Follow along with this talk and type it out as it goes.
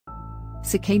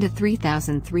Cicada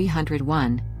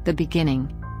 3301, The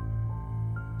Beginning.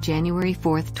 January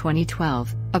 4,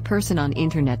 2012, a person on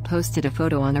internet posted a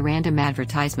photo on a random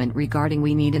advertisement regarding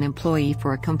we need an employee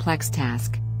for a complex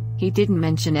task. He didn't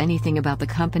mention anything about the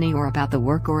company or about the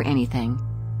work or anything.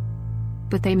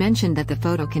 But they mentioned that the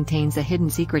photo contains a hidden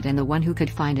secret and the one who could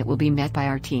find it will be met by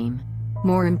our team.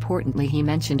 More importantly, he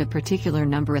mentioned a particular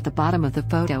number at the bottom of the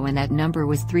photo, and that number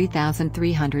was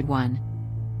 3301.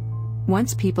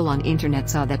 Once people on internet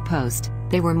saw that post,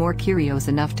 they were more curious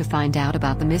enough to find out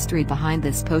about the mystery behind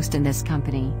this post and this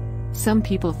company. Some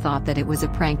people thought that it was a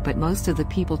prank, but most of the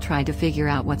people tried to figure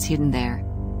out what's hidden there.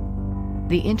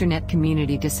 The internet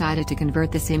community decided to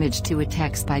convert this image to a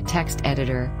text-by-text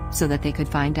editor, so that they could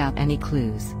find out any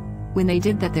clues. When they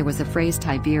did that, there was a phrase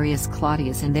Tiberius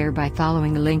Claudius in there by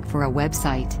following a link for a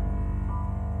website.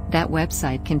 That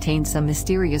website contained some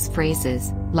mysterious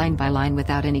phrases, line by line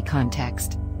without any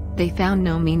context. They found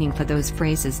no meaning for those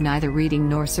phrases, neither reading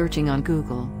nor searching on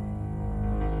Google.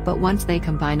 But once they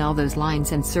combined all those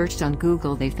lines and searched on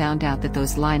Google, they found out that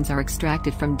those lines are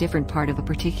extracted from different part of a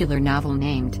particular novel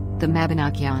named The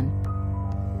Mabinogion.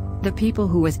 The people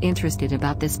who was interested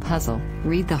about this puzzle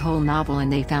read the whole novel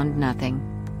and they found nothing.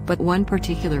 But one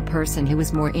particular person who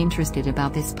was more interested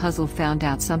about this puzzle found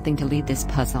out something to lead this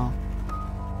puzzle.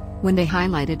 When they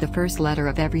highlighted the first letter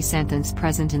of every sentence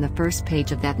present in the first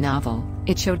page of that novel,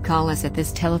 it showed "Call us at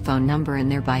this telephone number,"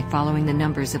 and thereby following the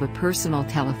numbers of a personal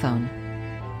telephone.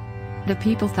 The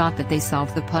people thought that they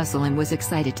solved the puzzle and was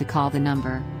excited to call the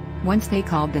number. Once they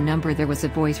called the number, there was a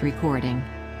voice recording.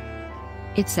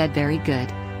 It said, "Very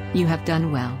good. You have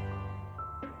done well.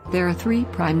 There are 3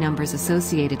 prime numbers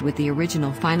associated with the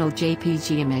original final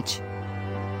JPG image.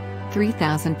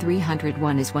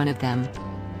 3301 is one of them.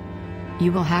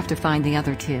 You will have to find the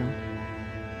other 2.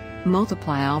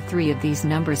 Multiply all 3 of these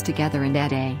numbers together and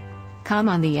add a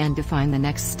comma on the end to find the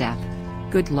next step.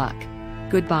 Good luck.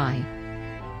 Goodbye."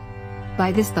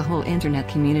 By this, the whole internet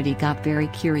community got very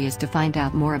curious to find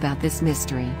out more about this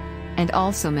mystery. And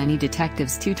also many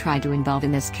detectives too tried to involve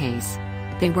in this case.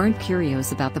 They weren't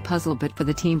curious about the puzzle but for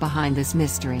the team behind this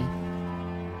mystery.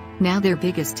 Now their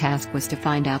biggest task was to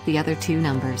find out the other 2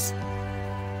 numbers.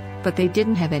 But they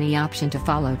didn't have any option to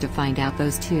follow to find out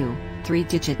those 2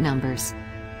 3-digit numbers.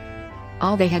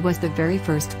 All they had was the very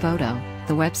first photo,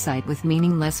 the website with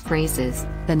meaningless phrases,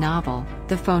 the novel,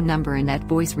 the phone number and that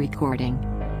voice recording.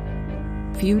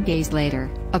 Few days later,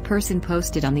 a person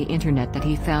posted on the internet that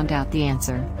he found out the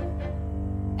answer.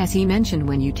 As he mentioned,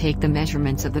 when you take the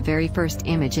measurements of the very first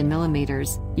image in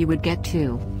millimeters, you would get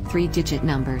 2 3-digit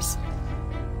numbers.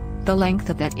 The length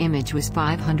of that image was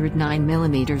 509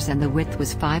 millimeters and the width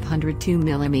was 502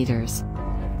 millimeters.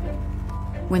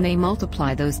 When they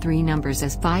multiply those 3 numbers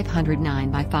as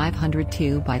 509 by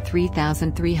 502 by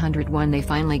 3301, they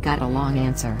finally got a long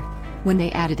answer. When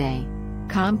they added a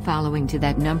comma following to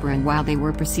that number, and while they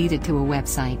were proceeded to a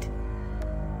website.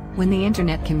 When the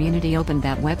internet community opened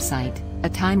that website, a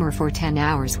timer for 10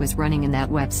 hours was running in that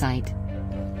website.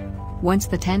 Once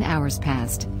the 10 hours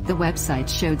passed, the website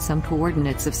showed some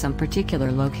coordinates of some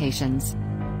particular locations.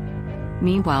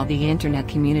 Meanwhile, the internet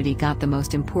community got the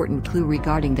most important clue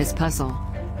regarding this puzzle.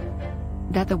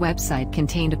 That the website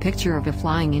contained a picture of a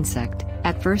flying insect.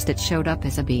 At first it showed up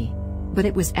as a bee. But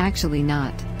it was actually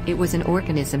not, it was an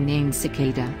organism named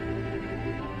Cicada.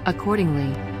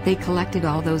 Accordingly, they collected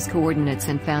all those coordinates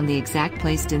and found the exact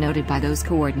place denoted by those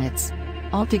coordinates.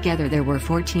 Altogether there were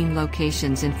 14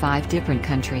 locations in 5 different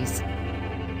countries.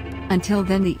 Until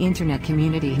then, the internet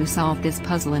community who solved this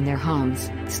puzzle in their homes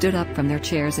stood up from their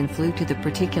chairs and flew to the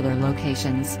particular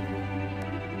locations.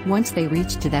 Once they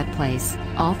reached to that place,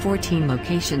 all 14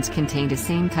 locations contained the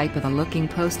same type of a looking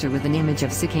poster with an image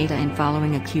of Cicada and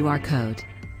following a QR code.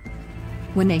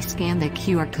 When they scanned that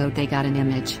QR code, they got an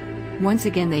image. Once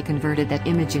again they converted that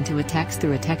image into a text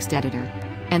through a text editor.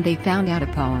 And they found out a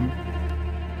poem.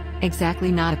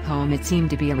 Exactly not a poem, it seemed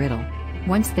to be a riddle.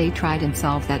 Once they tried and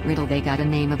solved that riddle, they got a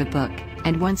name of a book,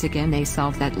 and once again they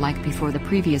solved that like before the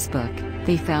previous book,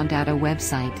 they found out a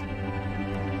website.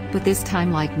 But this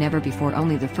time, like never before,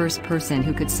 only the first person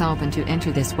who could solve and to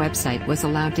enter this website was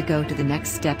allowed to go to the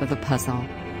next step of the puzzle.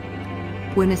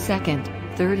 When a second,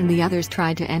 third and the others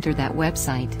tried to enter that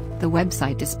website, the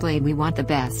website displayed "We want the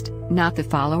best, not the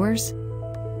followers."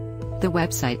 The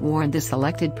website warned the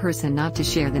selected person not to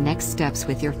share the next steps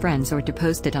with your friends or to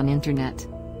post it on internet.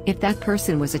 If that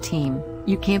person was a team,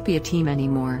 "You can't be a team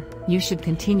anymore, you should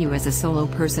continue as a solo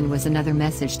person," was another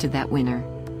message to that winner.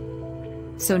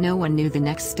 So no one knew the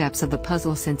next steps of the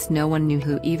puzzle, since no one knew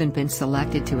who even been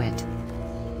selected to it.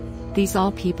 These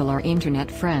all people are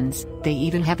internet friends, they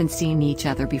even haven't seen each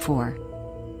other before.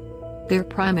 Their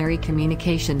primary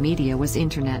communication media was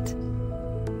internet.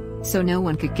 So no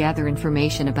one could gather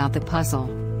information about the puzzle.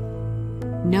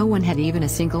 No one had even a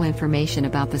single information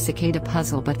about the Cicada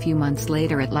puzzle, but few months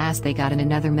later at last they got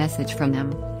another message from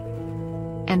them.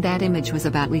 And that image was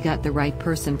about "We got the right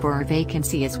person for our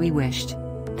vacancy as we wished.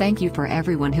 Thank you for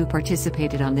everyone who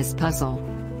participated on this puzzle.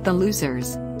 The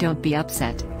losers, don't be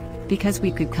upset. Because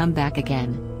we could come back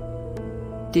again."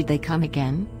 Did they come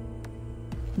again?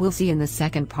 We'll see in the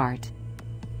second part.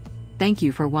 Thank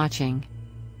you for watching.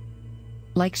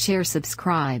 Like, share,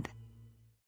 subscribe.